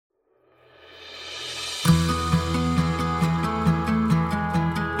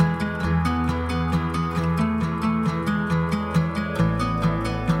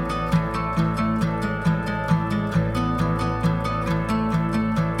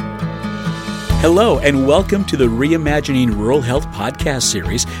Hello, and welcome to the Reimagining Rural Health podcast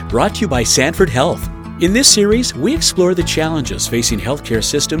series brought to you by Sanford Health. In this series, we explore the challenges facing healthcare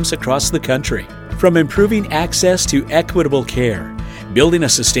systems across the country, from improving access to equitable care, building a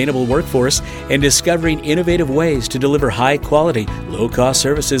sustainable workforce, and discovering innovative ways to deliver high-quality, low-cost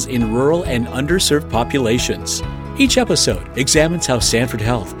services in rural and underserved populations. Each episode examines how Sanford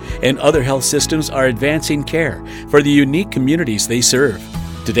Health and other health systems are advancing care for the unique communities they serve.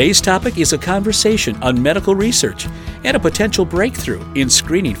 Today's topic is a conversation on medical research and a potential breakthrough in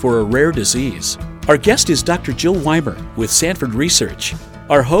screening for a rare disease. Our guest is Dr. Jill Weimer with Sanford Research.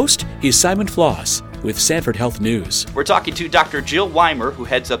 Our host is Simon Floss with Sanford Health News. We're talking to Dr. Jill Weimer, who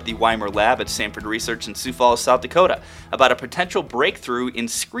heads up the Weimer Lab at Sanford Research in Sioux Falls, South Dakota, about a potential breakthrough in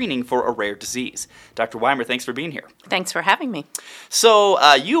screening for a rare disease. Dr. Weimer, thanks for being here. Thanks for having me. So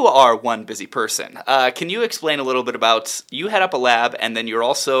you are one busy person. Can you explain a little bit about, you head up a lab and then you're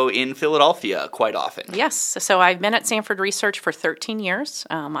also in Philadelphia quite often? Yes. So I've been at Sanford Research for 13 years.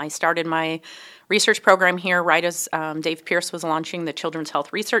 I started my research program here right as Dave Pierce was launching the Children's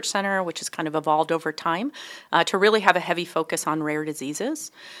Health Research Center, which has kind of evolved over time to really have a heavy focus on rare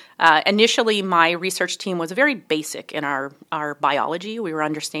diseases. Initially, my research team was very basic in our biology. We were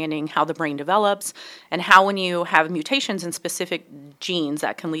understanding how the brain develops and how when you have mutations in specific genes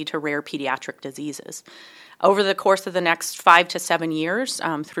that can lead to rare pediatric diseases. Over the course of the next 5 to 7 years,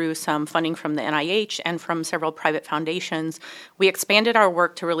 through some funding from the NIH and from several private foundations, we expanded our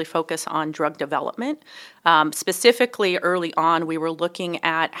work to really focus on drug development. Specifically, early on, we were looking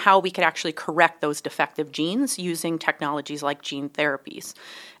at how we could actually correct those defective genes using technologies like gene therapies.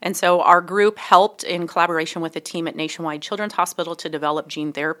 And so our group helped, in collaboration with a team at Nationwide Children's Hospital, to develop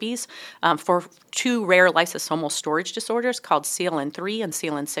gene therapies for 2 rare lysosomal storage disorders called CLN3 and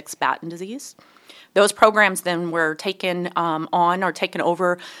CLN6 Batten disease. Those programs then were taken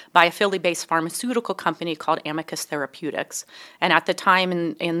over by a Philly-based pharmaceutical company called Amicus Therapeutics. And at the time,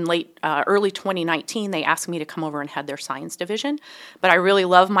 in early 2019, they asked me to come over and head their science division. But I really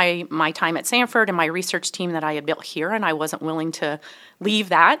love my time at Sanford and my research team that I had built here, and I wasn't willing to leave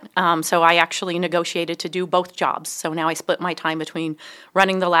that. So I actually negotiated to do both jobs. So now I split my time between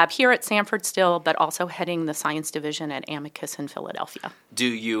running the lab here at Sanford still, but also heading the science division at Amicus in Philadelphia. Do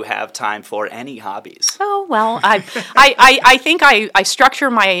you have time for any hobbies? Oh, well, I think I structure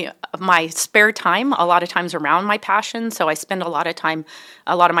my spare time a lot of times around my passion. So I spend a lot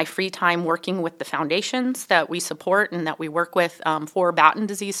of my free time working with the foundations that we support and that we work with for Batten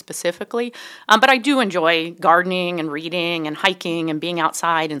disease specifically. But I do enjoy gardening and reading and hiking and being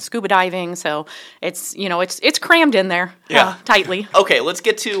outside and scuba diving. So it's crammed in there tightly. Okay, let's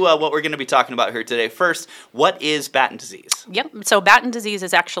get to what we're going to be talking about here today. First, what is Batten disease? Yep. So Batten disease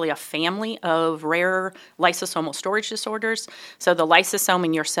is actually a family of rare lysosomal storage disorders. So the lysosome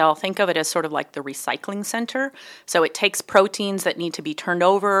in your cell, think of it as sort of like the recycling center. So it takes proteins that need to be turned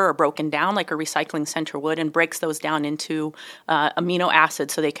over or broken down like a recycling center would and breaks those down into amino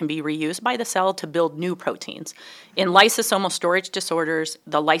acids so they can be reused by the cell to build new proteins. In lysosomal storage disorders,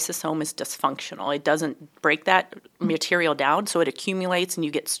 the lysosome is dysfunctional. It doesn't break that material down, so it accumulates and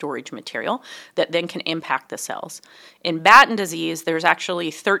you get storage material that then can impact the cells. In Batten disease, there's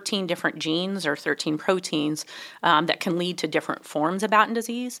actually 13 different genes or 13 proteins that can lead to different forms of Batten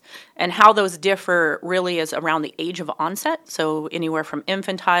disease. And how those differ really is around the age of onset, so anywhere from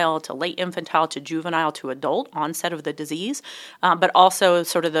infantile to late infantile to juvenile to adult onset of the disease, but also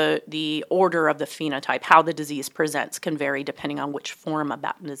sort of the order of the phenotype, how the disease presents can vary depending on which form of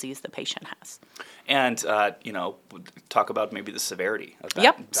Batten disease the patient has. And, talk about maybe the severity of that.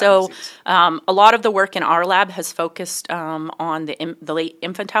 Yep. So a lot of the work in our lab has focused on the late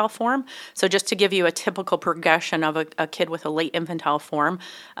infantile form. So just to give you a typical progression of a kid with a late infantile form,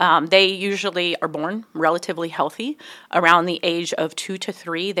 they usually are born relatively healthy. Around the age of 2 to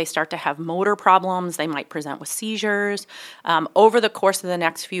 3, they start to have motor problems. They might present with seizures. Over the course of the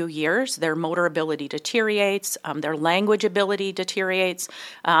next few years, their motor ability deteriorates. Their language ability deteriorates.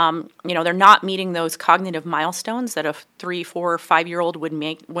 They're not meeting those cognitive milestones that a 3, 4, 5-year-old would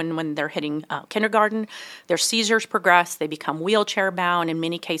make when they're hitting kindergarten. Their seizures progress. They become wheelchair bound. In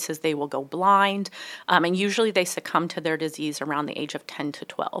many cases, they will go blind. And usually they succumb to their disease around the age of 10 to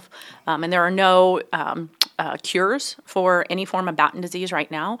 12. And there are no cures for any form of Batten disease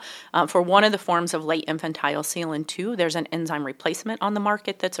right now. For one of the forms of late infantile CLN2, there's an enzyme replacement on the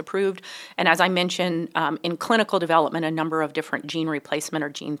market that's approved. And as I mentioned, in clinical development, a number of different gene replacement or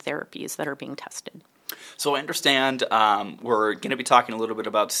gene therapies that are being tested. So I understand we're going to be talking a little bit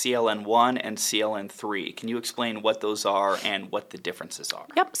about CLN1 and CLN3. Can you explain what those are and what the differences are?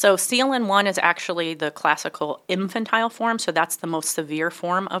 Yep. So CLN1 is actually the classical infantile form, so that's the most severe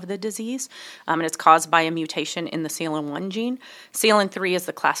form of the disease, and it's caused by a mutation in the CLN1 gene. CLN3 is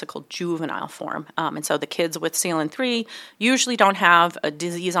the classical juvenile form, and so the kids with CLN3 usually don't have a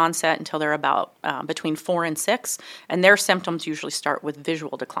disease onset until they're about between 4 and 6, and their symptoms usually start with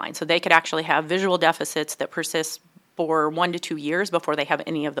visual decline. So they could actually have visual deficits that persist for 1 to 2 years before they have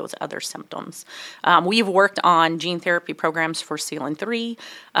any of those other symptoms. We've worked on gene therapy programs for CLN3,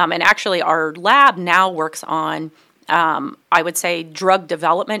 and actually our lab now works on I would say drug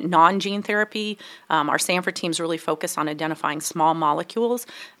development, non-gene therapy. Our Sanford team's really focused on identifying small molecules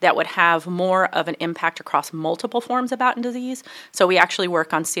that would have more of an impact across multiple forms of Batten disease. So we actually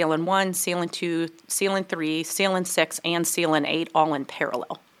work on CLN1, CLN2, CLN3, CLN6, and CLN8 all in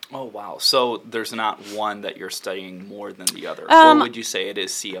parallel. Oh, wow. So there's not one that you're studying more than the other? Or would you say it is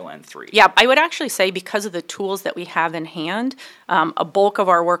CLN3? Yeah, I would actually say because of the tools that we have in hand, a bulk of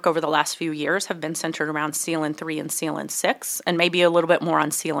our work over the last few years have been centered around CLN3 and CLN6, and maybe a little bit more on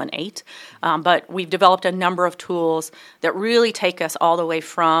CLN8. But we've developed a number of tools that really take us all the way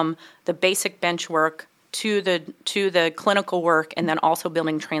from the basic bench work to the clinical work, and then also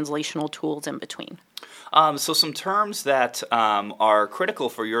building translational tools in between. So some terms that are critical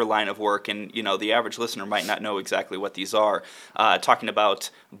for your line of work, and the average listener might not know exactly what these are, talking about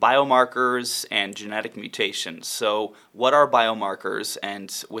biomarkers and genetic mutations. So what are biomarkers,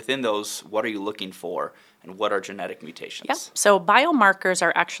 and within those, what are you looking for, and what are genetic mutations? Yep. So biomarkers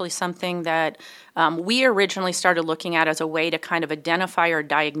are actually something that we originally started looking at as a way to kind of identify or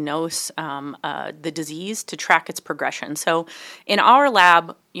diagnose the disease to track its progression. So in our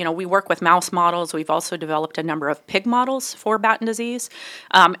lab, we work with mouse models. We've also developed a number of pig models for Batten disease.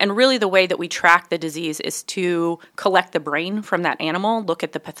 And really the way that we track the disease is to collect the brain from that animal, look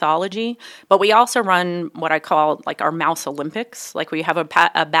at the pathology. But we also run what I call like our mouse Olympics. Like we have a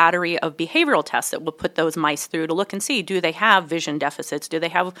battery of behavioral tests that we'll put those mice through to look and see, do they have vision deficits? Do they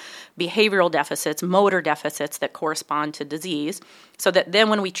have behavioral deficits, motor deficits that correspond to disease? So that then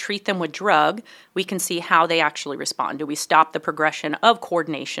when we treat them with drug, we can see how they actually respond. Do we stop the progression of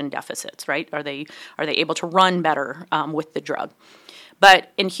coordination deficits, right? Are they able to run better with the drug?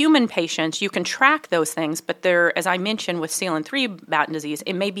 But in human patients, you can track those things, but as I mentioned with CLN3 Batten disease,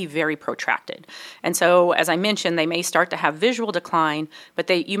 it may be very protracted. And so, as I mentioned, they may start to have visual decline, but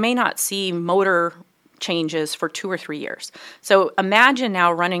you may not see motor changes for 2 or 3 years. So imagine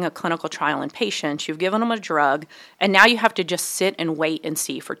now running a clinical trial in patients, you've given them a drug, and now you have to just sit and wait and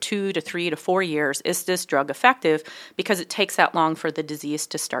see for 2 to 3 to 4 years, is this drug effective? Because it takes that long for the disease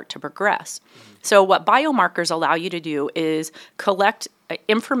to start to progress. So what biomarkers allow you to do is collect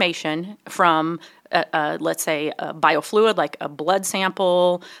information from let's say a biofluid like a blood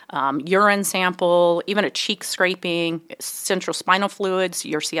sample, urine sample, even a cheek scraping, central spinal fluids,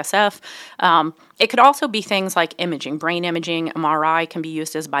 your CSF. It could also be things like imaging, brain imaging, MRI can be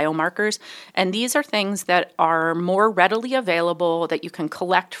used as biomarkers. And these are things that are more readily available that you can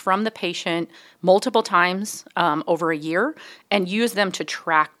collect from the patient multiple times over a year and use them to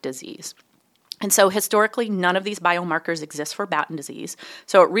track disease. And so historically, none of these biomarkers exist for Batten disease.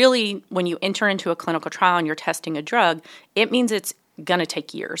 So it really, when you enter into a clinical trial and you're testing a drug, it means it's going to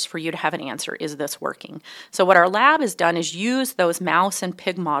take years for you to have an answer. Is this working? So what our lab has done is use those mouse and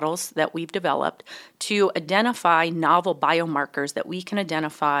pig models that we've developed to identify novel biomarkers that we can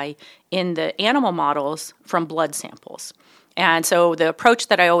identify in the animal models from blood samples. And so the approach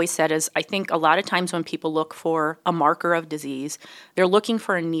that I always said is I think a lot of times when people look for a marker of disease, they're looking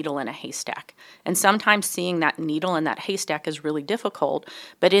for a needle in a haystack. And sometimes seeing that needle in that haystack is really difficult.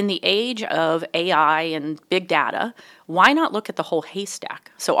 But in the age of AI and big data, why not look at the whole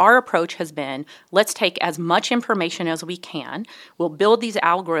haystack? So our approach has been, let's take as much information as we can. We'll build these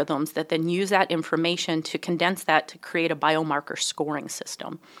algorithms that then use that information to condense that to create a biomarker scoring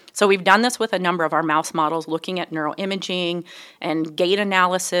system. So we've done this with a number of our mouse models, looking at neuroimaging and gait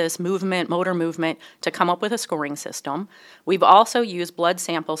analysis, movement, motor movement, to come up with a scoring system. We've also used blood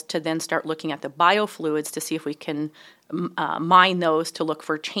samples to then start looking at the biofluids to see if we can mine those to look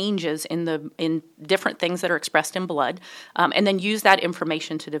for changes in different things that are expressed in blood, and then use that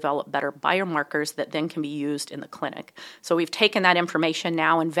information to develop better biomarkers that then can be used in the clinic. So we've taken that information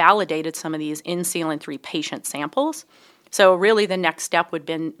now and validated some of these in CLN3 patient samples. So really the next step would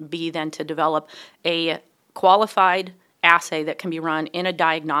be then to develop a qualified assay that can be run in a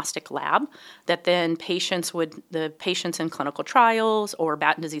diagnostic lab that then the patients in clinical trials or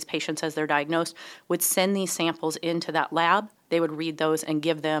Batten disease patients as they're diagnosed would send these samples into that lab. They would read those and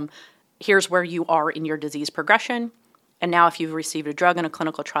give them here's where you are in your disease progression. And now if you've received a drug in a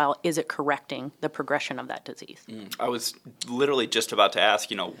clinical trial, is it correcting the progression of that disease? I was literally just about to ask,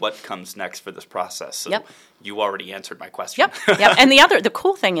 what comes next for this process. So you already answered my question. Yep. And the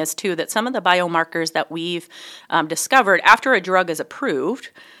cool thing is, too, that some of the biomarkers that we've discovered after a drug is approved,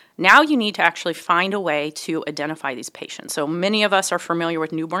 now you need to actually find a way to identify these patients. So many of us are familiar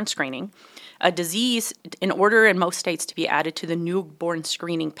with newborn screening. A disease, in order in most states to be added to the newborn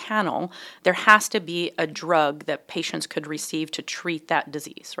screening panel, there has to be a drug that patients could receive to treat that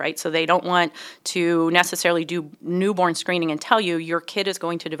disease, right? So they don't want to necessarily do newborn screening and tell you your kid is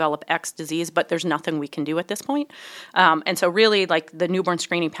going to develop X disease, but there's nothing we can do at this point. And so really, like, the newborn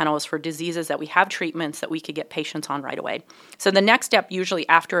screening panel is for diseases that we have treatments that we could get patients on right away. So the next step, usually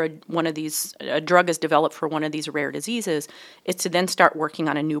after a drug is developed for one of these rare diseases, is to then start working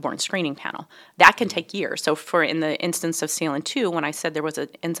on a newborn screening panel. That can take years. So in the instance of CLN2, when I said there was an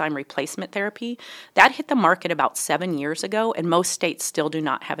enzyme replacement therapy, that hit the market about 7 years ago, and most states still do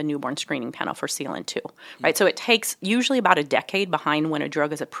not have a newborn screening panel for CLN2, right? So it takes usually about a decade behind when a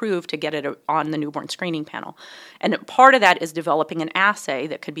drug is approved to get it on the newborn screening panel. And part of that is developing an assay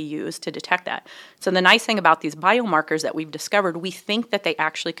that could be used to detect that. So the nice thing about these biomarkers that we've discovered, we think that they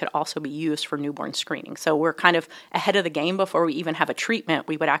actually could also be used for newborn screening. So we're kind of ahead of the game. Before we even have a treatment,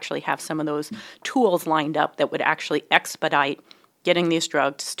 we would actually have some of those tools lined up that would actually expedite getting these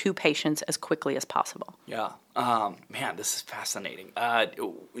drugs to patients as quickly as possible. Yeah. Man, this is fascinating. Kind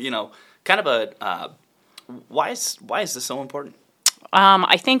of why is this so important?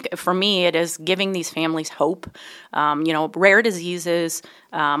 I think for me, it is giving these families hope. Rare diseases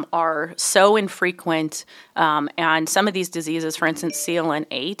are so infrequent, and some of these diseases, for instance,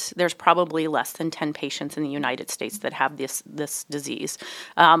 CLN8, there's probably less than 10 patients in the United States that have this disease.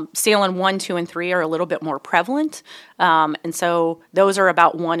 CLN1, 2, and 3 are a little bit more prevalent, and so those are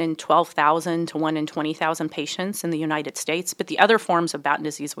about 1 in 12,000 to 1 in 20,000 patients in the United States, but the other forms of Batten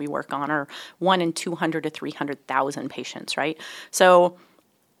disease we work on are 1 in 200 to 300,000 patients, right? So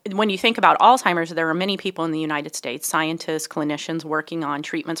when you think about Alzheimer's, there are many people in the United States, scientists, clinicians working on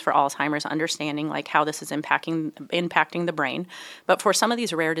treatments for Alzheimer's, understanding like how this is impacting the brain. But for some of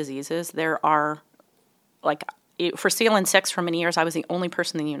these rare diseases, there are, like, for CLN6, for many years, I was the only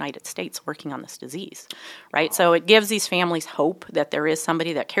person in the United States working on this disease, right? Wow. So it gives these families hope that there is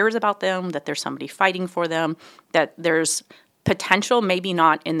somebody that cares about them, that there's somebody fighting for them, that there's potential, maybe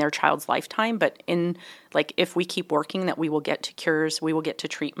not in their child's lifetime, but if we keep working, that we will get to cures, we will get to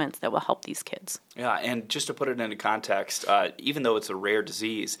treatments that will help these kids. Yeah, and just to put it into context, even though it's a rare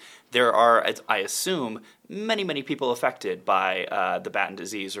disease, there are, I assume, many, many people affected by the Batten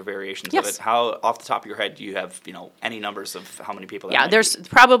disease or variations of it. How, off the top of your head, do you have any numbers of how many people? There's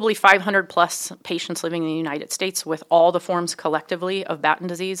probably 500 plus patients living in the United States with all the forms collectively of Batten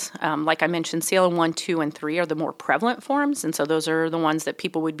disease. Like I mentioned, CLN1, 2, and 3 are the more prevalent forms, and so those are the ones that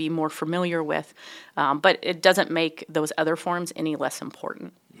people would be more familiar with. But it doesn't make those other forms any less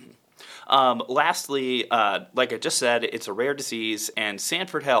important. Lastly, like I just said, it's a rare disease, and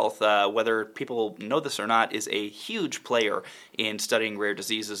Sanford Health, whether people know this or not, is a huge player in studying rare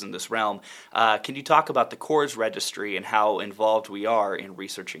diseases in this realm. Can you talk about the CORDS registry and how involved we are in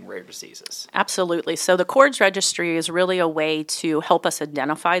researching rare diseases? Absolutely. So the CORDS registry is really a way to help us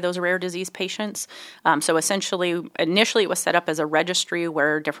identify those rare disease patients. So essentially, initially it was set up as a registry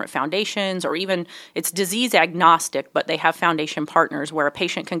where different foundations, or even it's disease agnostic, but they have foundation partners where a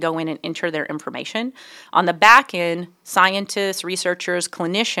patient can go in and enter their information. On the back end, scientists, researchers,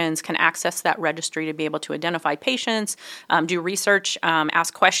 clinicians can access that registry to be able to identify patients, do research,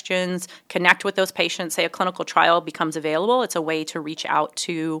 ask questions, connect with those patients. Say a clinical trial becomes available, it's a way to reach out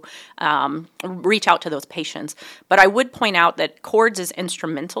to those patients. But I would point out that CORDS is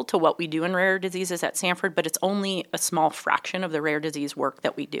instrumental to what we do in rare diseases at Sanford, but it's only a small fraction of the rare disease work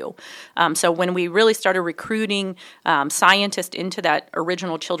that we do. So when we really started recruiting scientists into that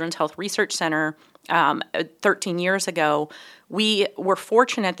original Children's Health Research Center 13 years ago, we were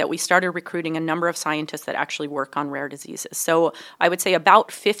fortunate that we started recruiting a number of scientists that actually work on rare diseases. So I would say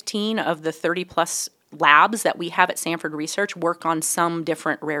about 15 of the 30 plus labs that we have at Sanford Research work on some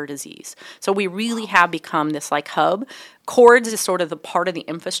different rare disease. So we really have become this hub. CORDS is sort of the part of the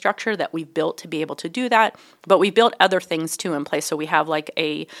infrastructure that we've built to be able to do that, but we've built other things too in place. So we have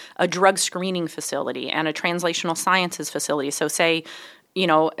a drug screening facility and a translational sciences facility. So say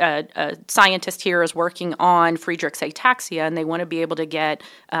a scientist here is working on Friedreich's ataxia, and they want to be able to get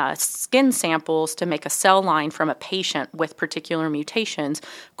skin samples to make a cell line from a patient with particular mutations.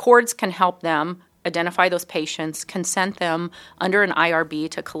 CORDS can help them identify those patients, consent them under an IRB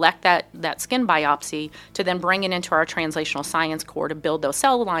to collect that skin biopsy, to then bring it into our translational science core to build those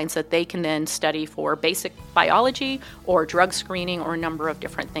cell lines that they can then study for basic biology or drug screening or a number of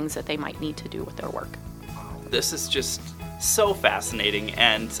different things that they might need to do with their work. This is just so fascinating,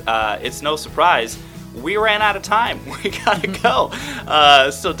 and it's no surprise we ran out of time. We gotta go.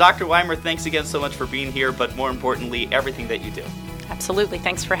 So Dr. Weimer, thanks again so much for being here, but more importantly, everything that you do. Absolutely.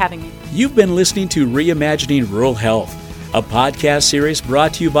 Thanks for having me. You've been listening to Reimagining Rural Health, a podcast series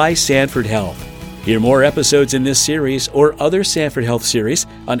brought to you by Sanford Health. Hear more episodes in this series or other Sanford Health series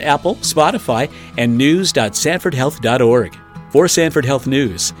on Apple, Spotify, and news.sanfordhealth.org. For Sanford Health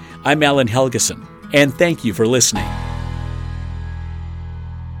News, I'm Alan Helgeson, and thank you for listening.